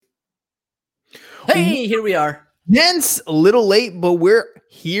Hey, here we are. Gents, a little late, but we're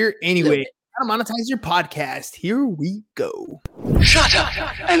here anyway. How to monetize your podcast. Here we go. Shut up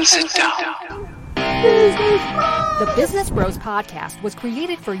and sit down. The Business Bros Podcast was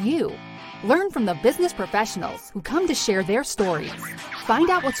created for you. Learn from the business professionals who come to share their stories. Find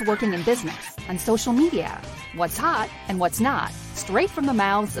out what's working in business, on social media, what's hot and what's not, straight from the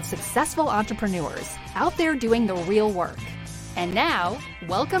mouths of successful entrepreneurs out there doing the real work. And now,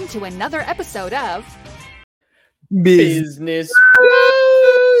 welcome to another episode of Business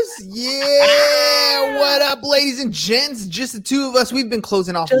Bros. Yeah, what up, ladies and gents? Just the two of us. We've been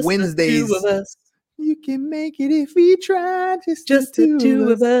closing off Just Wednesdays. The two of us. You can make it if we try. Just the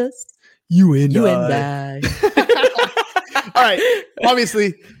two of us. You and I. All right.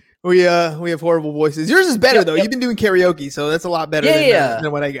 Obviously, we have horrible voices. Yours is better though. You've been doing karaoke, so that's a lot better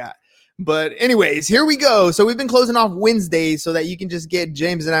than what I got. But anyways, here we go. So we've been closing off Wednesdays so that you can just get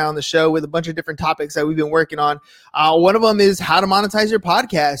James and I on the show with a bunch of different topics that we've been working on. One of them is how to monetize your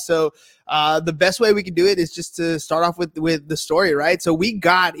podcast. So the best way we can do it is just to start off with the story, right? So we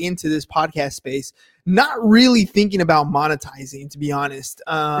got into this podcast space not really thinking about monetizing, to be honest.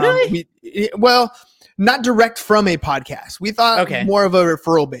 Really? Not direct from a podcast. We thought more of a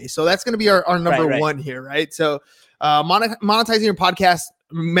referral base. So that's going to be our number one here, right? So monetizing your podcast,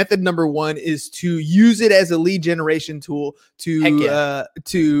 method number one is to use it as a lead generation tool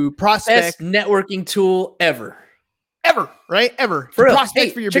to prospect. Best networking tool ever. Ever. For real. Prospect Hey,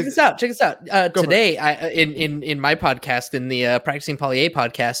 for your check business. this out. Today, in my podcast, in the Practicing Poly A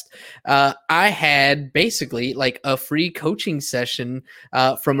podcast, I had basically like a free coaching session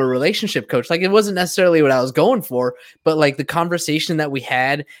from a relationship coach. Like, it wasn't necessarily what I was going for, but like the conversation that we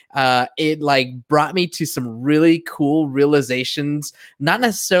had, it like brought me to some really cool realizations, not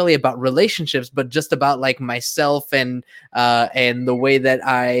necessarily about relationships, but just about like myself and the way that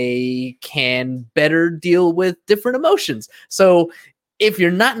I can better deal with different emotions. So if you're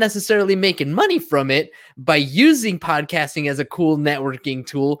not necessarily making money from it, by using podcasting as a cool networking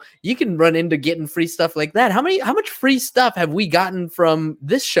tool, you can run into getting free stuff like that. How much free stuff have we gotten from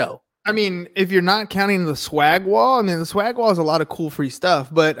this show? I mean, if you're not counting the swag wall, the swag wall is a lot of cool free stuff,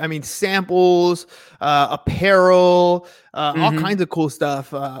 but I mean, samples, apparel, all kinds of cool stuff.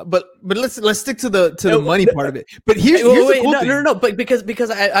 But let's stick to the money part of it. But here's the cool thing. No. But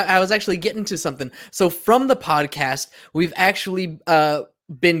because I was actually getting to something. So from the podcast, we've actually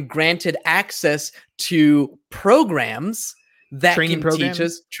been granted access to programs that training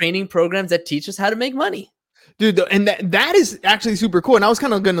programs that teach us how to make money. Dude, and that is actually super cool. And I was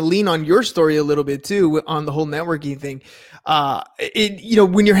kind of going to lean on your story a little bit too on the whole networking thing.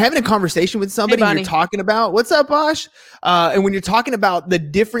 When you're having a conversation with somebody, you're talking about what's up, Bosh, and when you're talking about the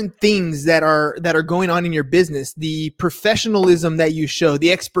different things that are going on in your business, the professionalism that you show,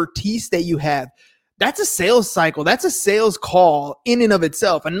 the expertise that you have. That's a sales cycle. That's a sales call in and of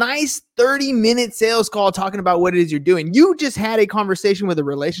itself. A nice 30-minute sales call talking about what it is you're doing. You just had a conversation with a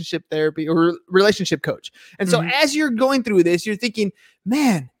relationship therapy or relationship coach. And so as you're going through this, you're thinking,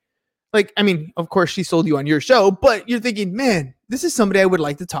 man, of course she sold you on your show, but you're thinking, man, this is somebody I would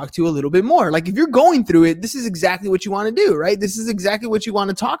like to talk to a little bit more. Like, if you're going through it, this is exactly what you want to do, right? This is exactly what you want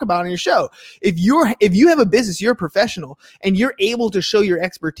to talk about on your show. If you have a business, you're a professional and you're able to show your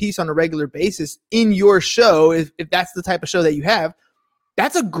expertise on a regular basis in your show, if that's the type of show that you have,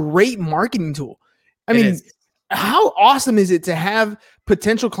 that's a great marketing tool. I mean, how awesome is it to have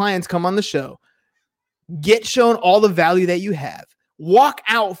potential clients come on the show, get shown all the value that you have, walk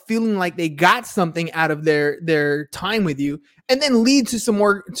out feeling like they got something out of their time with you, and then lead to some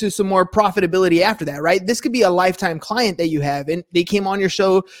more profitability after that, right? This could be a lifetime client that you have, and they came on your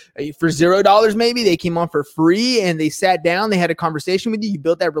show for $0 maybe. They came on for free, and they sat down, they had a conversation with you, you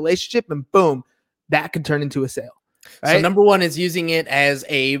built that relationship, and boom, that could turn into a sale. Right? So number one is using it as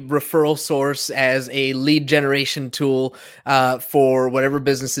a referral source, as a lead generation tool for whatever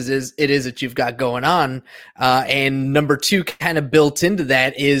businesses it is that you've got going on. And number two, kind of built into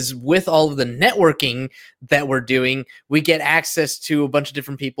that, is with all of the networking that we're doing, we get access to a bunch of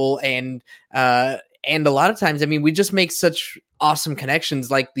different people. And a lot of times, we just make such awesome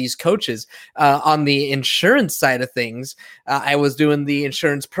connections like these coaches. On the insurance side of things, I was doing the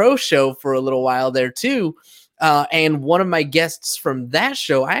Insurance Pro show for a little while there too. And one of my guests from that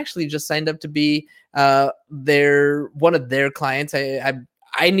show, I actually just signed up to be one of their clients.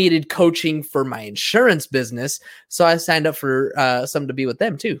 I needed coaching for my insurance business, so I signed up for something to be with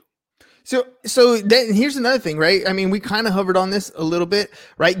them too. So then here's another thing, right? We kind of hovered on this a little bit,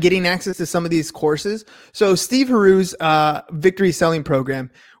 right? Getting access to some of these courses. So Steve Haru's Victory Selling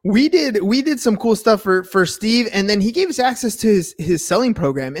Program, we did some cool stuff for Steve, and then he gave us access to his selling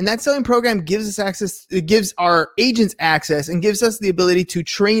program, and that selling program gives us access. It gives our agents access and gives us the ability to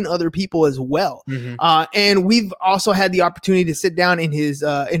train other people as well. And we've also had the opportunity to sit down in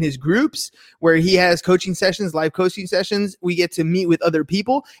his groups where he has coaching sessions, live coaching sessions. We get to meet with other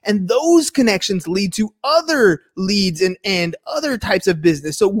people, and those connections lead to other leads and other types of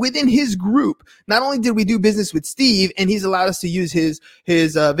business. So within his group, not only did we do business with Steve, and he's allowed us to use his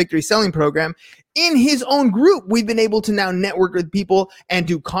Victory Selling Program, in his own group, we've been able to now network with people and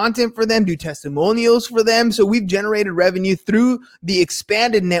do content for them, do testimonials for them. So we've generated revenue through the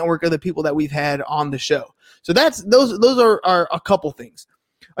expanded network of the people that we've had on the show. So those are a couple things.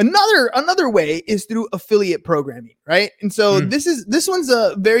 Another way is through affiliate programming, right? And so this one's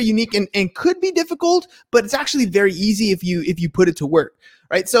very unique and could be difficult, but it's actually very easy if you put it to work,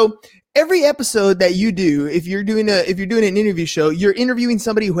 right? So every episode that you do, if you're doing an interview show, you're interviewing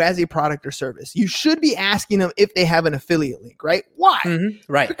somebody who has a product or service. You should be asking them if they have an affiliate link, right? Why?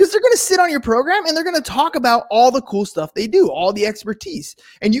 Right. Because they're going to sit on your program and they're going to talk about all the cool stuff they do, all the expertise.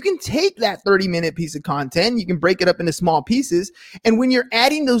 And you can take that 30-minute piece of content, you can break it up into small pieces. And when you're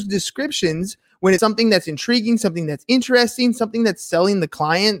adding those descriptions, when it's something that's intriguing, something that's interesting, something that's selling the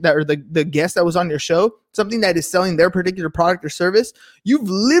client or the guest that was on your show, something that is selling their particular product or service, you've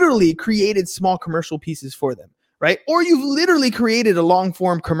literally created small commercial pieces for them, right? Or you've literally created a long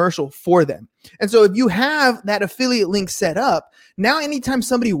form commercial for them. And so if you have that affiliate link set up, now anytime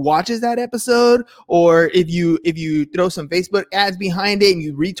somebody watches that episode, or if you throw some Facebook ads behind it and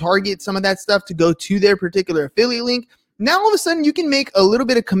you retarget some of that stuff to go to their particular affiliate link, now all of a sudden you can make a little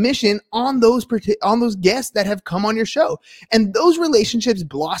bit of commission on those guests that have come on your show. And those relationships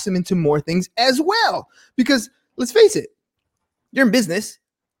blossom into more things as well. Because let's face it, you're in business.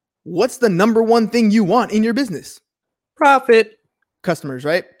 What's the number one thing you want in your business? Profit. Customers,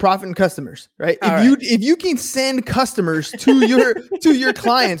 right? Profit and customers, right? If you can send customers to your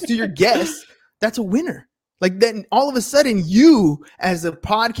clients, to your guests, that's a winner. Like then all of a sudden you as a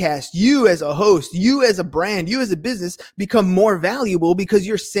podcast, you as a host, you as a brand, you as a business become more valuable because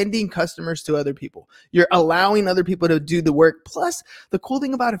you're sending customers to other people. You're allowing other people to do the work. Plus, the cool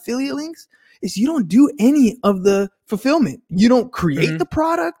thing about affiliate links is you don't do any of the fulfillment. You don't create the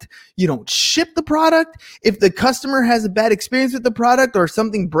product. You don't ship the product. If the customer has a bad experience with the product or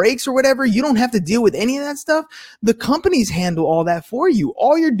something breaks or whatever, you don't have to deal with any of that stuff. The companies handle all that for you.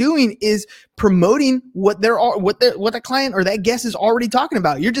 All you're doing is promoting what the client or that guest is already talking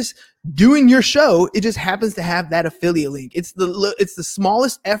about. You're just doing your show. It just happens to have that affiliate link. It's the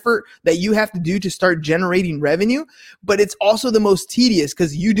smallest effort that you have to do to start generating revenue, but it's also the most tedious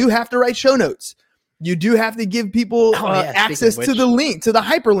because you do have to write show notes. You do have to give people access to the link, to the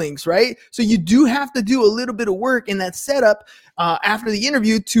hyperlinks, right? So you do have to do a little bit of work in that setup after the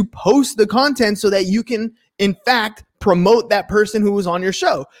interview to post the content so that you can, in fact, promote that person who was on your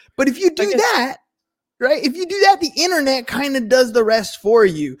show. But if you do that, right? If you do that, the internet kind of does the rest for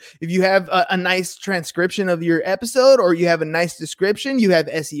you. If you have a nice transcription of your episode, or you have a nice description, you have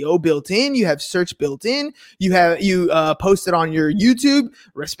SEO built in, you have search built in, you post it on your YouTube,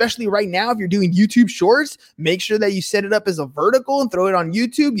 especially right now, if you're doing YouTube shorts, make sure that you set it up as a vertical and throw it on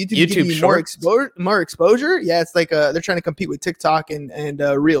YouTube. YouTube gives you more exposure. Yeah. It's like, they're trying to compete with TikTok and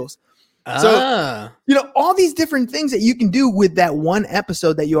Reels. So, all these different things that you can do with that one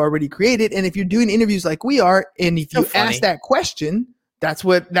episode that you already created. And if you're doing interviews like we are, and if you ask that question, that's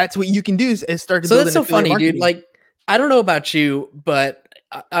what you can do is start to build an affiliate marketing. So that's so funny, dude. Like, I don't know about you, but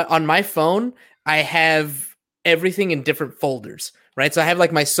on my phone, I have everything in different folders, right? So I have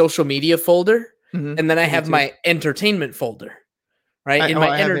like my social media folder, and then I have my entertainment folder, right? In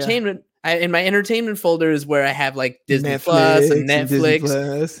my entertainment folder is where I have like Disney Plus and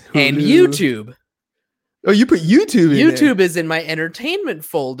Netflix and YouTube. Oh, you put YouTube in YouTube is in my entertainment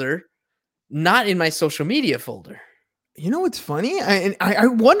folder, not in my social media folder. You know what's funny? I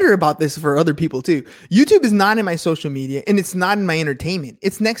wonder about this for other people too. YouTube is not in my social media and it's not in my entertainment.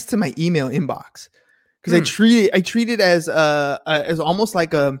 It's next to my email inbox because I treat it as almost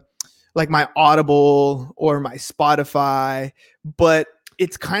like my Audible or my Spotify, but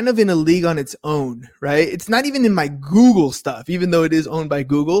it's kind of in a league on its own, right? It's not even in my Google stuff, even though it is owned by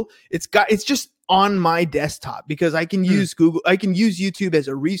Google. It's just on my desktop because I can use Google. I can use YouTube as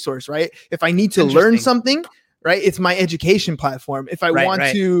a resource, right? If I need to learn something, right? It's my education platform. If I want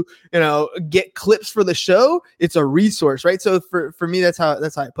to, get clips for the show, it's a resource, right? So for me, that's how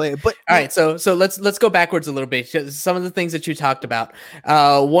I play it. But all right, so let's go backwards a little bit. Some of the things that you talked about.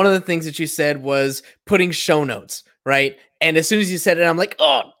 One of the things that you said was putting show notes, right? And as soon as you said it, I'm like,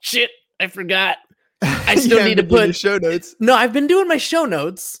 oh shit, I forgot. I still need to put show notes. No, I've been doing my show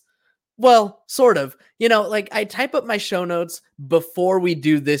notes. Well, sort of. Like I type up my show notes before we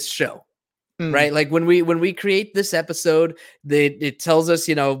do this show. Right? Like when we create this episode, it tells us,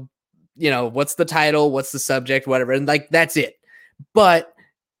 what's the title, what's the subject, whatever. And like that's it. But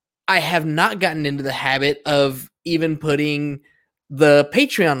I have not gotten into the habit of even putting the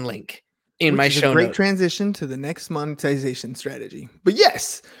Patreon link in my show notes. Great transition to the next monetization strategy. But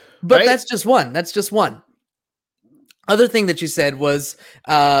yes. But right? that's just one. That's just one. Other thing that you said was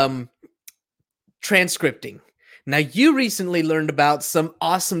transcripting. Now, you recently learned about some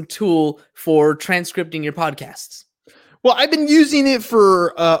awesome tool for transcripting your podcasts. Well, I've been using it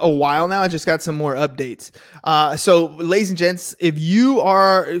for a while now. I just got some more updates. So, ladies and gents, if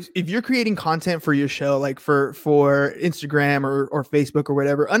you're creating content for your show, like for Instagram or Facebook or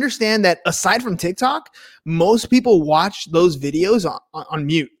whatever, understand that aside from TikTok, most people watch those videos on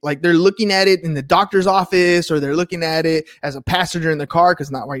mute. Like they're looking at it in the doctor's office, or they're looking at it as a passenger in the car,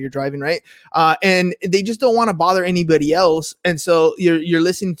 because not while you're driving, right? And they just don't want to bother anybody else, and so you're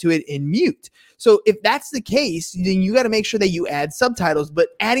listening to it in mute. So if that's the case, then you got to make sure that you add subtitles. But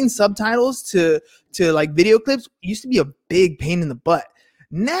adding subtitles to like video clips used to be a big pain in the butt.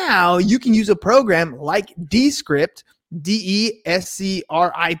 Now you can use a program like Descript, Descript,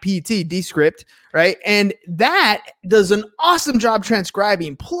 Descript, right? And that does an awesome job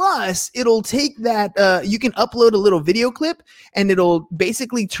transcribing. Plus, it'll take that. You can upload a little video clip, and it'll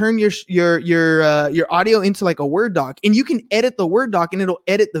basically turn your audio into like a Word doc, and you can edit the Word doc, and it'll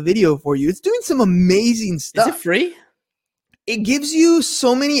edit the video for you. It's doing some amazing stuff. Is it free? It gives you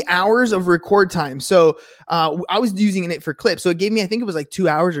so many hours of record time. So I was using it for clips. So it gave me, I think it was like 2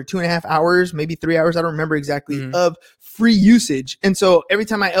 hours or 2.5 hours, maybe 3 hours. I don't remember exactly, of free usage. And so every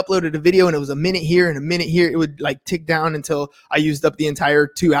time I uploaded a video and it was a minute here and a minute here, it would like tick down until I used up the entire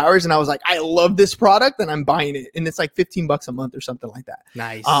 2 hours. And I was like, I love this product and I'm buying it. And it's like $15 a month or something like that.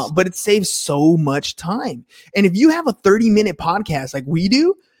 Nice. But it saves so much time. And if you have a 30-minute podcast like we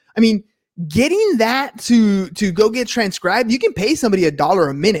do, I mean, getting that to go get transcribed, you can pay somebody $1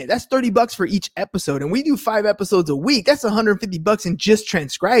 a minute. That's $30 for each episode. And we do 5 episodes a week. That's $150 in just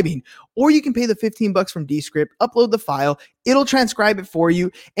transcribing. Or you can pay the $15 from Descript, upload the file. It'll transcribe it for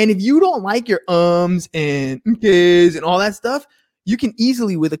you. And if you don't like your ums and mk's and all that stuff, you can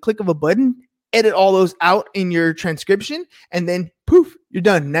easily, with a click of a button, edit all those out in your transcription, and then poof, you're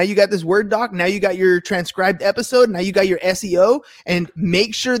done. Now you got this Word doc. Now you got your transcribed episode. Now you got your SEO, and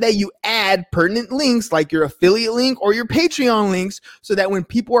make sure that you add pertinent links like your affiliate link or your Patreon links, so that when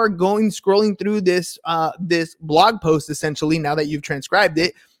people are scrolling through this blog post, essentially, now that you've transcribed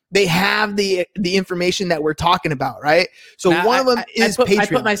it, they have the information that we're talking about, right? So now, one of them is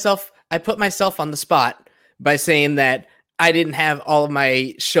Patreon. I put myself on the spot by saying that I didn't have all of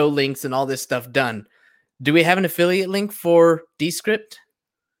my show links and all this stuff done. Do we have an affiliate link for Descript?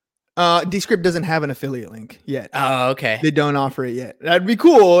 Descript doesn't have an affiliate link yet. Oh, okay. They don't offer it yet. That'd be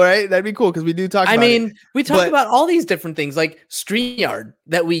cool, right? That'd be cool because we do talk about it. We talk about all these different things like StreamYard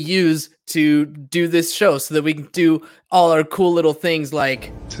that we use to do this show so that we can do all our cool little things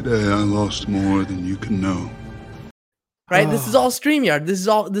like... Today I lost more than you can know. Right? This is all StreamYard.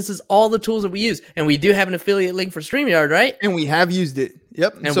 This is all the tools that we use. And we do have an affiliate link for StreamYard, right? And we have used it.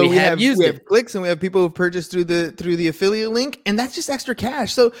 Yep. And so we have clicks, and we have people who purchase through the affiliate link, and that's just extra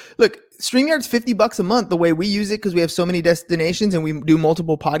cash. So look, StreamYard's $50 a month the way we use it, because we have so many destinations and we do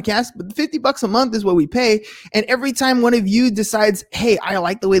multiple podcasts, but $50 a month is what we pay. And every time one of you decides, hey, I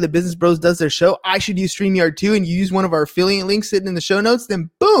like the way the Business Bros does their show, I should use StreamYard too, and you use one of our affiliate links sitting in the show notes, then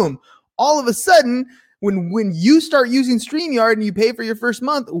boom, all of a sudden, when you start using StreamYard and you pay for your first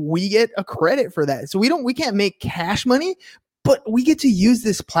month, we get a credit for that. So we can't make cash money, but we get to use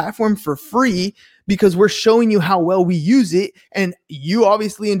this platform for free because we're showing you how well we use it. And you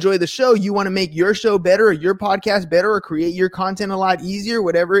obviously enjoy the show. You want to make your show better or your podcast better or create your content a lot easier,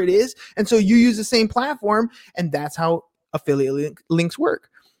 whatever it is. And so you use the same platform, and that's how affiliate links work.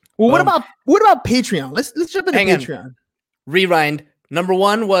 Well, what about Patreon? Let's jump into Patreon. Rewind. Number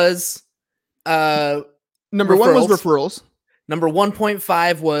one was referrals. Number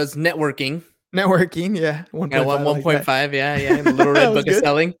 1.5 was networking. Networking, yeah. 1.5, yeah. The Little Red Book of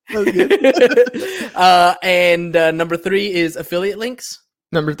Selling. That was good. And number 3 is affiliate links.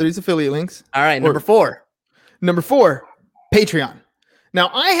 Number 3 is affiliate links. All right, number 4. Number 4, Patreon.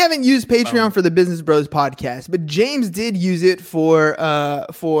 Now, I haven't used Patreon for the Business Bros podcast, but James did use it for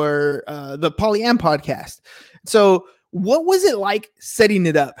the Polyam podcast. So what was it like setting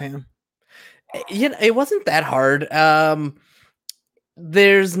it up, Pam? It wasn't that hard.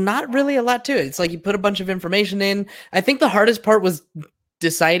 There's not really a lot to it. It's like you put a bunch of information in. I think the hardest part was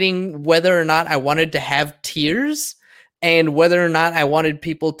deciding whether or not I wanted to have tiers and whether or not I wanted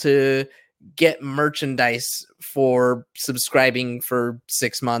people to get merchandise for subscribing for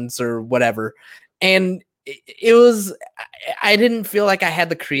 6 months or whatever. And it was, I didn't feel like I had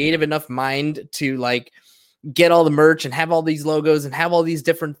the creative enough mind to like get all the merch and have all these logos and have all these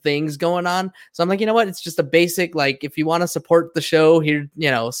different things going on. So I'm like, you know what? It's just a basic, like, if you want to support the show here,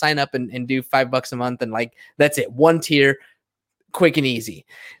 you know, sign up and do $5 a month. And like, that's it. One tier, quick and easy.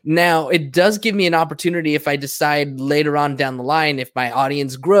 Now it does give me an opportunity if I decide later on down the line, if my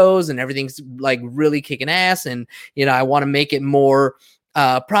audience grows and everything's like really kicking ass and, you know, I want to make it more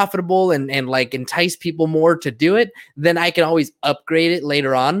profitable and like entice people more to do it, then I can always upgrade it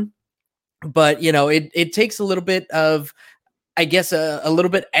later on. But, you know, it takes a little bit of, I guess, a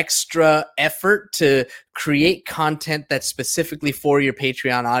little bit extra effort to create content that's specifically for your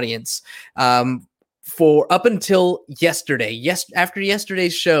Patreon audience. For up until yesterday, after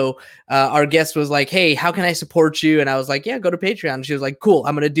yesterday's show, our guest was like, hey, how can I support you? And I was like, yeah, go to Patreon. And she was like, cool,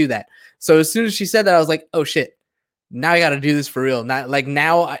 I'm going to do that. So as soon as she said that, I was like, oh shit, now I got to do this for real.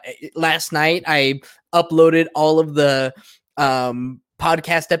 Last night I uploaded all of the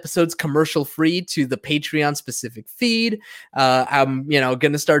podcast episodes commercial free to the Patreon specific feed. I'm, you know,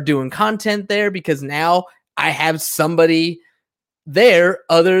 going to start doing content there because now I have somebody there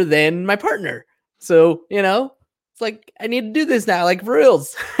other than my partner. So, you know, it's like, I need to do this now, like for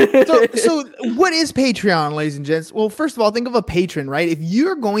reals. So what is Patreon, ladies and gents? Well, first of all, think of a patron, right? If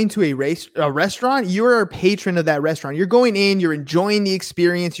you're going to a restaurant, you're a patron of that restaurant. You're going in, you're enjoying the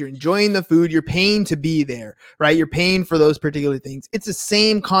experience, you're enjoying the food, you're paying to be there, right? You're paying for those particular things. It's the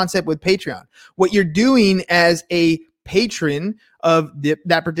same concept with Patreon. What you're doing as a patron of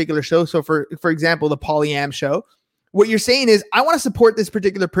that particular show. So for example, the Polyam show, what you're saying is, I want to support this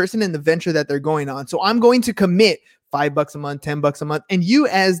particular person in the venture that they're going on. So I'm going to commit $5 a month, $10 a month. And you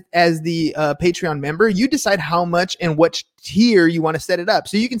as the Patreon member, you decide how much and what tier you want to set it up.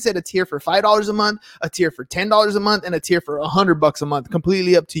 So you can set a tier for $5 a month, a tier for $10 a month, and a tier for $100 a month,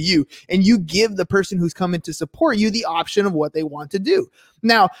 completely up to you. And you give the person who's coming to support you the option of what they want to do.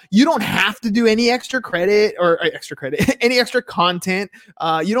 Now, you don't have to do any extra credit, any extra content.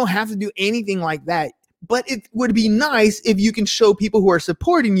 You don't have to do anything like that. But it would be nice if you can show people who are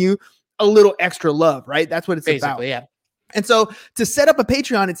supporting you a little extra love, right? That's what it's basically about. Yeah. And so to set up a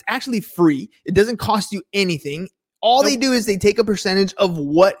Patreon, it's actually free. It doesn't cost you anything. All they do is they take a percentage of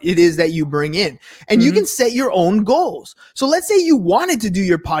what it is that you bring in, and you can set your own goals. So let's say you wanted to do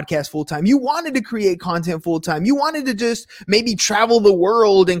your podcast full time. You wanted to create content full time. You wanted to just maybe travel the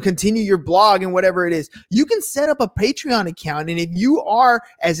world and continue your blog and whatever it is. You can set up a Patreon account. And if you are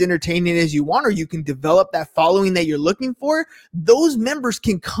as entertaining as you want, or you can develop that following that you're looking for, those members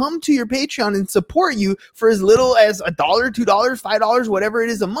can come to your Patreon and support you for as little as $1, $2, $5, whatever it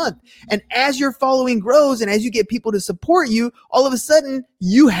is a month. And as your following grows and as you get people to support you, all of a sudden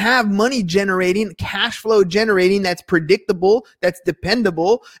you have money generating, cash flow generating that's predictable, that's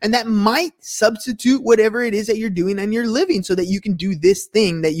dependable, and that might substitute whatever it is that you're doing in your living so that you can do this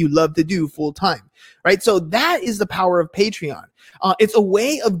thing that you love to do full time, right? So that is the power of Patreon. It's a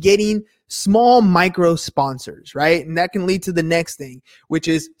way of getting small micro sponsors, right? And that can lead to the next thing, which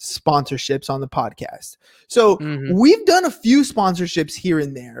is sponsorships on the podcast. So we've done a few sponsorships here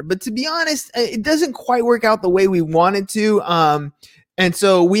and there, but to be honest, it doesn't quite work out the way we wanted to. And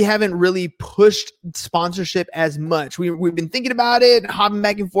so we haven't really pushed sponsorship as much. We've been thinking about it, hopping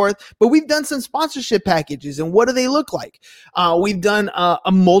back and forth, but we've done some sponsorship packages. And what do they look like? We've done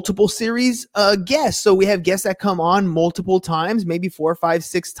a multiple series guests. So we have guests that come on multiple times, maybe 4, 5,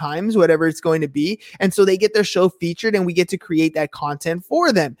 6 times, whatever it's going to be. And so they get their show featured and we get to create that content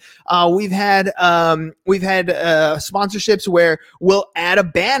for them. We've had sponsorships where we'll add a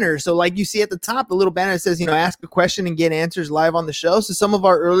banner. So like you see at the top, the little banner that says, ask a question and get answers live on the show. So some of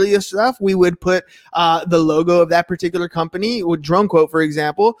our earliest stuff, we would put the logo of that particular company with Drone Quote, for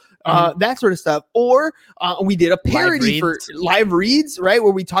example, that sort of stuff. Or we did a parody for live reads, right?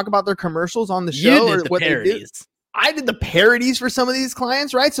 Where we talk about their commercials on the show or what they do. I did the parodies for some of these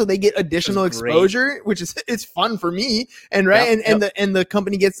clients, right? So they get additional exposure, which is it's fun for me, and right, and the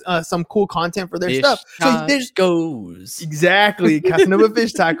company gets some cool content for their stuff. So there's exactly Casanova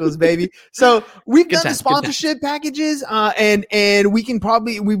fish tacos, baby. So we've done the sponsorship packages, and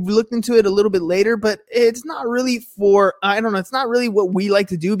we've looked into it a little bit later, but it's not really it's not really what we like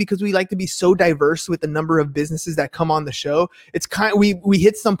to do because we like to be so diverse with the number of businesses that come on the show. It's we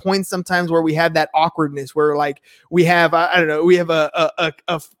hit some points sometimes where we have that awkwardness where like we have, I don't know, we have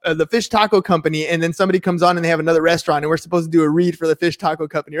the fish taco company, and then somebody comes on and they have another restaurant, and we're supposed to do a read for the fish taco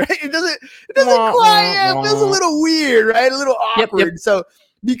company, right? It doesn't quite, it feels a little weird, right? A little awkward. Yep. So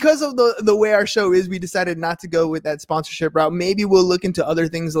because of the way our show is, we decided not to go with that sponsorship route. Maybe we'll look into other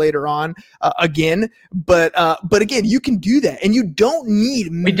things later on again. But again, you can do that, and you don't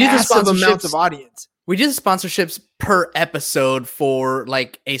need massive amounts of audience. We do the sponsorships per episode for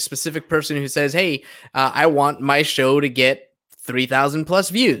like a specific person who says, hey, I want my show to get 3,000 plus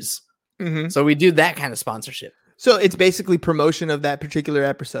views. Mm-hmm. So we do that kind of sponsorship. So it's basically promotion of that particular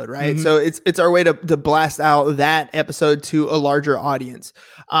episode, right? Mm-hmm. So it's our way to blast out that episode to a larger audience.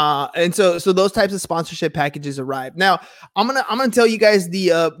 And so those types of sponsorship packages arrive. Now, I'm gonna tell you guys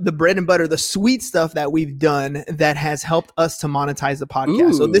the bread and butter, the sweet stuff that we've done that has helped us to monetize the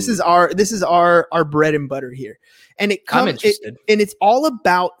podcast. Ooh. So this is our bread and butter here. And I'm interested. And it's all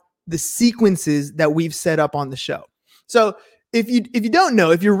about the sequences that we've set up on the show. So if you don't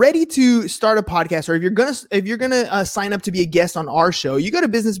know, if you're ready to start a podcast, or if you're gonna sign up to be a guest on our show, you go to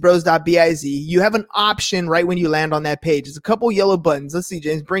businessbros.biz. You have an option right when you land on that page. It's a couple yellow buttons. Let's see,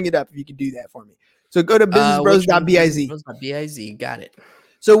 James, bring it up if you can do that for me. So go to businessbros.biz. Businessbros.biz, got it.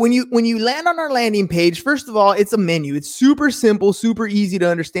 So when you land on our landing page, first of all, it's a menu. It's super simple, super easy to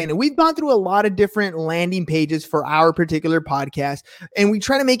understand. And we've gone through a lot of different landing pages for our particular podcast. And we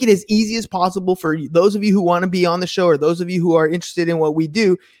try to make it as easy as possible for those of you who want to be on the show, or those of you who are interested in what we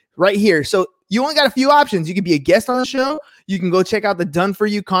do right here. So you only got a few options. You can be a guest on the show. You can go check out the Done For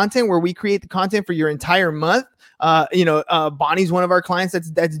You content, where we create the content for your entire month. Bonnie's one of our clients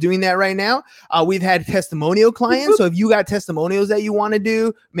that's doing that right now. We've had testimonial clients. So if you got testimonials that you want to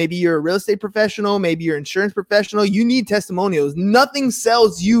do, maybe you're a real estate professional, maybe you're an insurance professional, you need testimonials. Nothing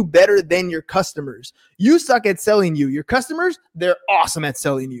sells you better than your customers. You suck at selling you. Your customers, they're awesome at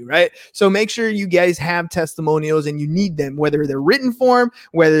selling you, right? So make sure you guys have testimonials, and you need them, whether they're written form,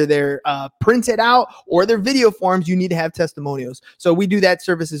 whether they're printed out, or they're video forms. You need to have testimonials. So we do that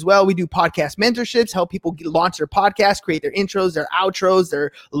service as well. We do podcast mentorships, help people launch their podcast, create their intros, their outros,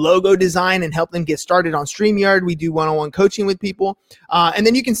 their logo design, and help them get started on StreamYard. We do one-on-one coaching with people. And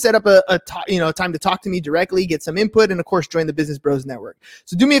then you can set up a time to talk to me directly, get some input, and of course, join the Business Bros Network.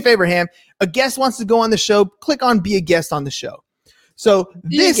 So do me a favor, Ham. A guest wants to go on the show, click on Be a Guest on the Show. So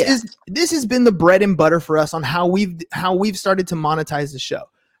this has been the bread and butter for us on how we've started to monetize the show. All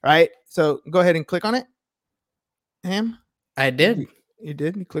right. So go ahead and click on it. Ham? I did. You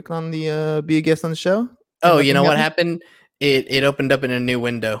did? You clicked on the Be a Guest on the Show? Oh, you know what happened? It opened up in a new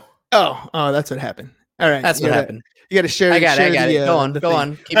window. Oh, that's what happened. All right. That's what happened. You got to share. I got it. Go on. Keep All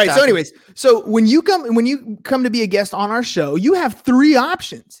right. talking. So anyways, when you come to be a guest on our show, you have 3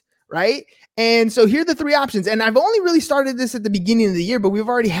 options, right? And so here are the 3 options. And I've only really started this at the beginning of the year, but we've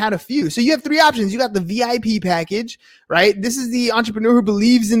already had a few. So you have 3 options. You got the VIP package, right? This is the entrepreneur who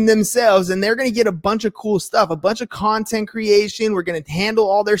believes in themselves, and they're going to get a bunch of cool stuff, a bunch of content creation. We're going to handle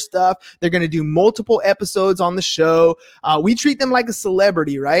all their stuff. They're going to do multiple episodes on the show. We treat them like a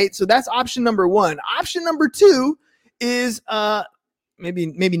celebrity, right? So that's option number 1. Option number 2 is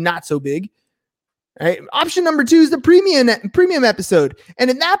maybe not so big. Right. Option number 2 is the premium episode. And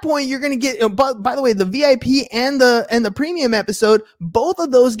at that point, you're going to get, by the way, the VIP and the premium episode, both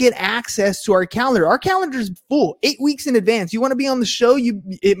of those get access to our calendar. Our calendar is full 8 weeks in advance. You want to be on the show, you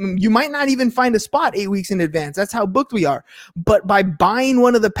might not even find a spot 8 weeks in advance. That's how booked we are. But by buying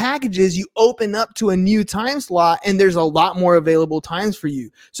one of the packages, you open up to a new time slot, and there's a lot more available times for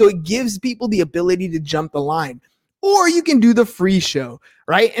you. So it gives people the ability to jump the line. Or you can do the free show,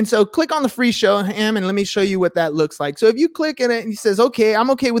 right? And so click on the free show, Ham, and let me show you what that looks like. So if you click on it and it says, okay, I'm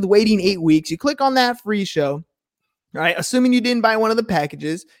okay with waiting 8 weeks. You click on that free show, right? Assuming you didn't buy one of the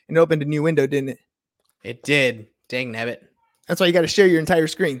packages, and it opened a new window, didn't it? It did. Dang nabbit. That's why you got to share your entire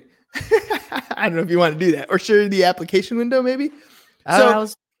screen. I don't know if you want to do that, or share the application window maybe.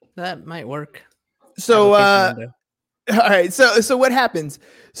 That might work. So, all right. So what happens?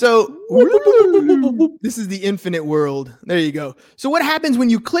 So this is the infinite world. There you go. So what happens when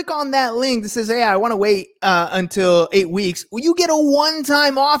you click on that link that says, hey, I want to wait until 8 weeks? Well, you get a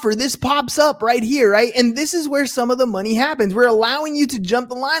one-time offer. This pops up right here, right? And this is where some of the money happens. We're allowing you to jump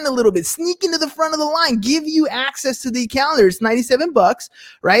the line a little bit, sneak into the front of the line, give you access to the calendar. It's $97,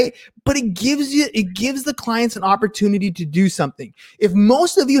 right? But it gives the clients an opportunity to do something. If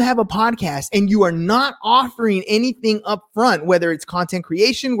most of you have a podcast and you are not offering anything up front, whether it's content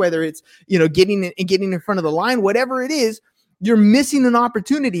creation, whether it's, getting in front of the line, whatever it is, You're missing an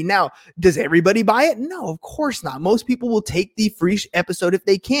opportunity. Now, does everybody buy it? No, of course not. Most people will take the free episode if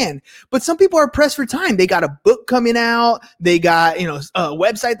they can, but some people are pressed for time. They got a book coming out. They got, a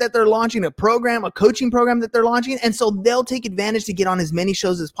website that they're launching, a coaching program that they're launching. And so they'll take advantage to get on as many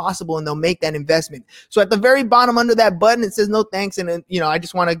shows as possible, and they'll make that investment. So at the very bottom under that button, it says no thanks. And I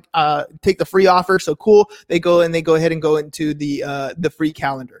just want to take the free offer. So cool. They go ahead and go into the free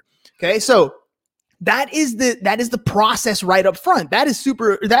calendar. Okay. So that is the process right up front. That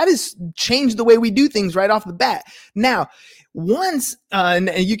is changed the way we do things right off the bat. Now, once and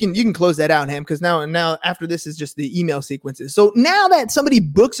you can close that out, Ham, because now after this is just the email sequences. So now that somebody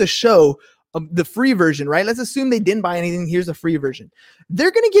books a show, the free version, right? Let's assume they didn't buy anything. Here's the free version.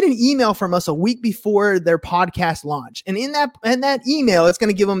 They're going to get an email from us a week before their podcast launch. And in that email, it's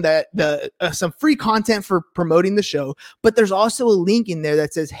going to give them some free content for promoting the show. But there's also a link in there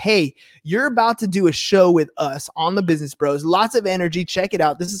that says, hey, you're about to do a show with us on the Business Bros. Lots of energy. Check it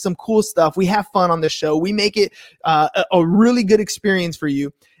out. This is some cool stuff. We have fun on the show. We make it a really good experience for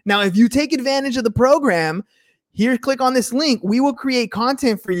you. Now, if you take advantage of the program, here, click on this link. We will create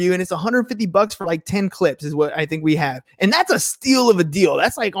content for you, and it's $150 for like 10 clips is what I think we have. And that's a steal of a deal.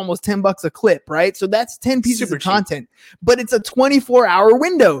 That's like almost $10 a clip, right? So that's 10 pieces of content, but it's a 24-hour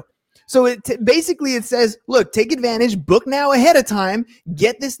window. So basically it says, look, take advantage, book now ahead of time,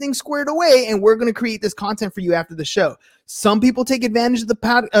 get this thing squared away, and we're going to create this content for you after the show. Some people take advantage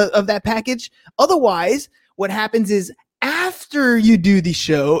of that package. Otherwise, what happens is, after you do the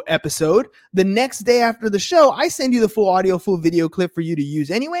show episode, the next day after the show, I send you the full audio, full video clip for you to use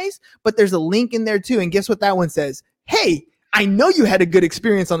anyways, but there's a link in there too. And guess what that one says? Hey, I know you had a good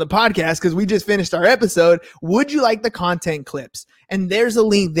experience on the podcast because we just finished our episode. Would you like the content clips? And there's a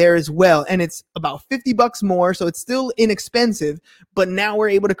link there as well. And it's about $50 more. So it's still inexpensive, but now we're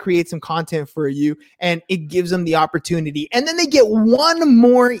able to create some content for you, and it gives them the opportunity. And then they get one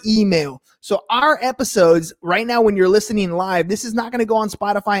more email. So our episodes right now, when you're listening live, this is not going to go on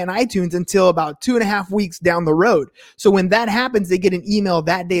Spotify and iTunes until about 2.5 weeks down the road. So when that happens, they get an email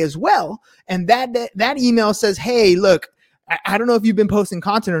that day as well. And that email says, hey, look, I don't know if you've been posting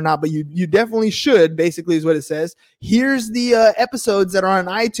content or not, but you definitely should, basically is what it says. Here's the episodes that are on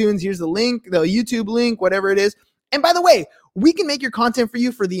iTunes. Here's the link, the YouTube link, whatever it is. And by the way, we can make your content for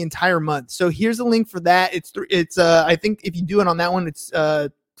you for the entire month. So here's a link for that. It's I think if you do it on that one, it's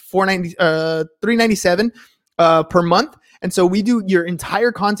 $397 per month. And so we do your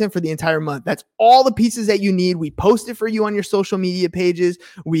entire content for the entire month. That's all the pieces that you need. We post it for you on your social media pages.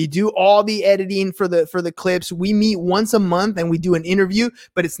 We do all the editing for the clips. We meet once a month and we do an interview,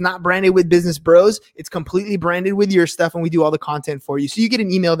 but it's not branded with Business Bros. It's completely branded with your stuff, and we do all the content for you. So you get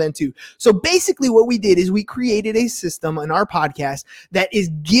an email then too. So basically what we did is we created a system on our podcast that is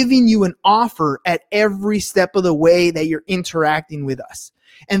giving you an offer at every step of the way that you're interacting with us.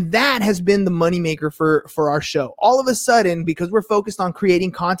 And that has been the moneymaker for our show. All of a sudden, because we're focused on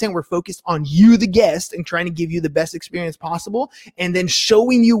creating content, we're focused on you, the guest, and trying to give you the best experience possible, and then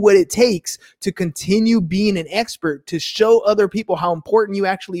showing you what it takes to continue being an expert, to show other people how important you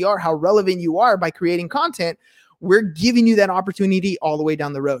actually are, how relevant you are by creating content. We're giving you that opportunity all the way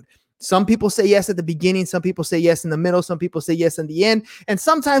down the road. Some people say yes at the beginning. Some people say yes in the middle. Some people say yes in the end. And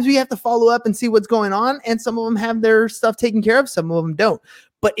sometimes we have to follow up and see what's going on. And some of them have their stuff taken care of. Some of them don't.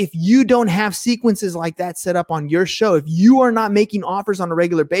 But if you don't have sequences like that set up on your show, if you are not making offers on a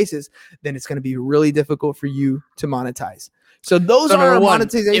regular basis, then it's going to be really difficult for you to monetize. So those are our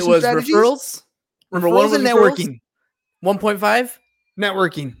monetization strategies. Referrals. Referrals and networking. 1.5?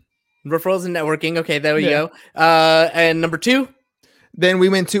 Networking. Referrals and networking. Okay, there we go. And number 2? Then we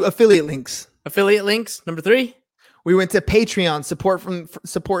went to affiliate links. Affiliate links. Number 3? We went to Patreon, support and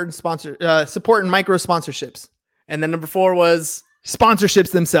micro sponsorships. And then number 4 was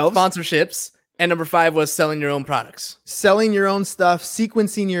sponsorships themselves. Sponsorships. And number 5 was selling your own products. Selling your own stuff,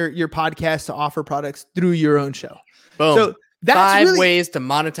 sequencing your podcast to offer products through your own show. Boom. So that's 5 ways to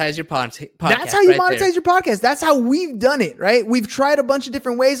monetize your podcast. That's how you monetize your podcast. That's how we've done it, right? We've tried a bunch of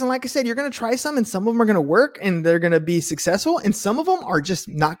different ways. And like I said, you're going to try some, and some of them are going to work and they're going to be successful. And some of them are just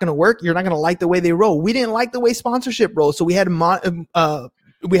not going to work. You're not going to like the way they roll. We didn't like the way sponsorship rolls. So we had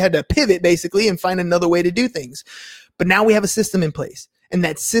to pivot basically and find another way to do things. But now we have a system in place. And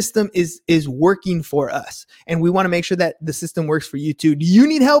that system is working for us. And we want to make sure that the system works for you too. Do you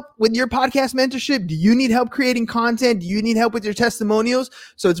need help with your podcast mentorship? Do you need help creating content? Do you need help with your testimonials?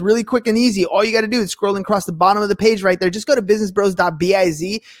 So it's really quick and easy. All you got to do is scrolling across the bottom of the page right there. Just go to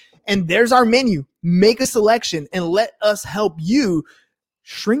businessbros.biz and there's our menu. Make a selection and let us help you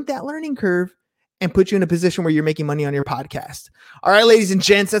shrink that learning curve and put you in a position where you're making money on your podcast. All right, ladies and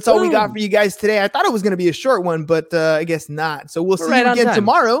gents, that's all we got for you guys today. I thought it was going to be a short one, but I guess not. So we'll see you again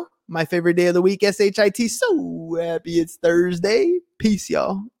tomorrow. My favorite day of the week, SHIT. So happy it's Thursday. Peace,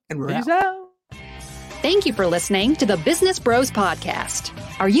 y'all. And we're out. Thank you for listening to the Business Bros Podcast.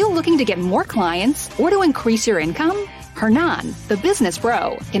 Are you looking to get more clients or to increase your income? Hernan, the business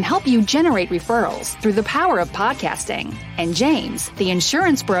bro, can help you generate referrals through the power of podcasting. And James, the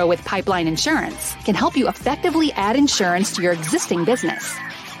insurance bro with Pipeline Insurance, can help you effectively add insurance to your existing business.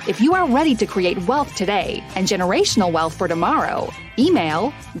 If you are ready to create wealth today and generational wealth for tomorrow,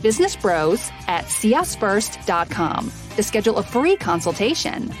 email businessbros@csfirst.com to schedule a free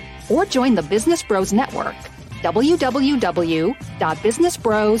consultation or join the Business Bros Network,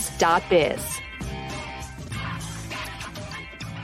 www.businessbros.biz.